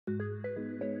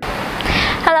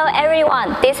Hello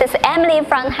everyone, this is Emily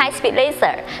from Hispeed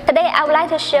Laser. Today I would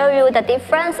like to show you the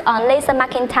difference on laser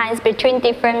marking times between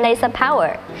different laser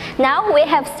power. Now we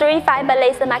have 3 fiber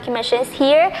laser marking machines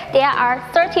here. There are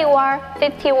 30 watt,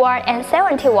 50 watt and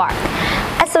 70 watt.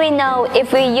 As we know,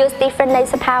 if we use different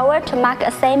laser power to mark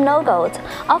the same logos,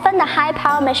 often the high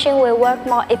power machine will work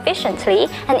more efficiently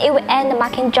and it will end the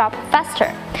marking job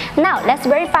faster. Now let's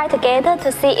verify together to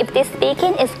see if this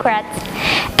speaking is correct.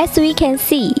 As we can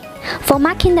see, for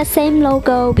marking the same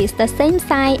logo with the same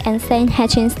size and same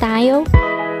hatching style,